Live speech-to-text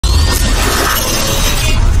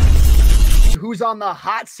who's on the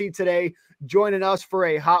hot seat today, joining us for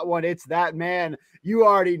a hot one. It's that man you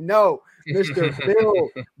already know, Mr. Bill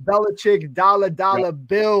Belichick, Dollar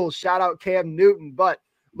Bill. Shout out Cam Newton. But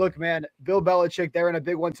look, man, Bill Belichick, they're in a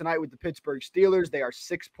big one tonight with the Pittsburgh Steelers. They are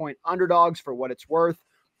 6-point underdogs for what it's worth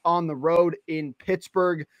on the road in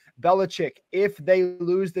Pittsburgh. Belichick, if they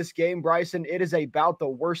lose this game, Bryson, it is about the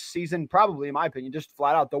worst season, probably in my opinion, just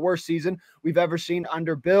flat out the worst season we've ever seen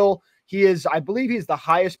under Bill. He is, I believe he's the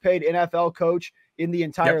highest paid NFL coach in the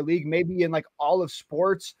entire league, maybe in like all of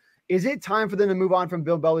sports. Is it time for them to move on from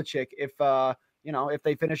Bill Belichick if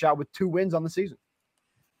they finish out with 2 wins on the season?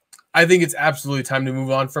 I think it's absolutely time to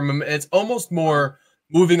move on from him. It's almost more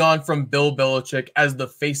moving on from Bill Belichick as the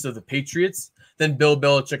face of the Patriots than Bill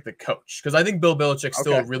Belichick, the coach. Because I think Bill Belichick's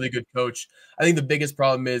still a really good coach. I think the biggest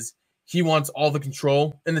problem is he wants all the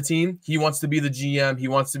control in the team. He wants to be the GM. He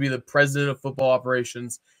wants to be the president of football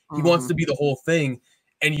operations. He wants to be the whole thing.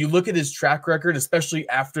 And you look at his track record, especially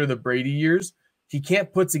after the Brady years, he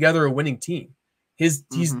can't put together a winning team. He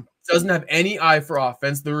doesn't have any eye for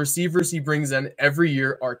offense. The receivers he brings in every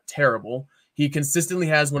year are terrible. He consistently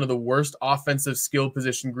has one of the worst offensive skill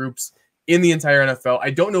position groups in the entire NFL.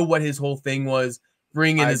 I don't know what his whole thing was,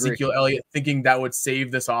 bringing in Ezekiel Elliott, thinking that would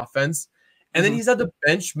save this offense. And then he's had to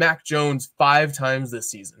bench Mac Jones 5 times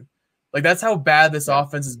this season. Like, that's how bad this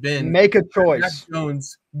offense has been. Make a choice. Mac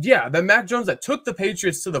Jones, that Mac Jones that took the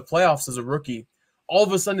Patriots to the playoffs as a rookie, all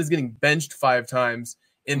of a sudden is getting benched 5 times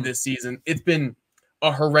in this season. It's been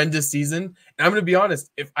a horrendous season. And I'm going to be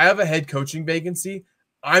honest, if I have a head coaching vacancy,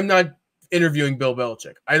 I'm not interviewing Bill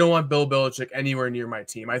Belichick. I don't want Bill Belichick anywhere near my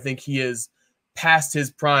team. I think he is past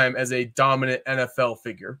his prime as a dominant NFL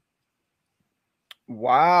figure.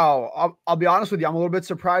 Wow. I'll be honest with you. I'm a little bit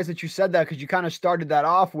surprised that you said that because you kind of started that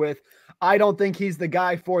off with, I don't think he's the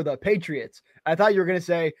guy for the Patriots. I thought you were going to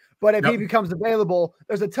say, but if he becomes available,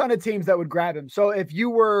 there's a ton of teams that would grab him. So if you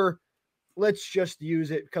were, let's just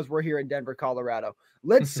use it because we're here in Denver, Colorado.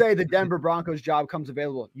 Let's say the Denver Broncos job comes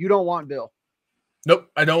available. You don't want Bill.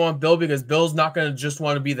 Nope, I don't want Bill because Bill's not going to just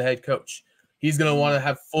want to be the head coach. He's going to want to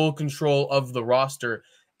have full control of the roster.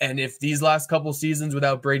 And if these last couple seasons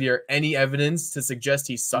without Brady are any evidence to suggest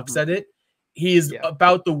he sucks at it, he is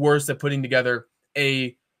about the worst at putting together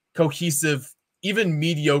a cohesive, even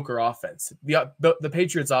mediocre offense. The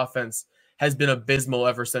Patriots offense has been abysmal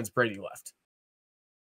ever since Brady left.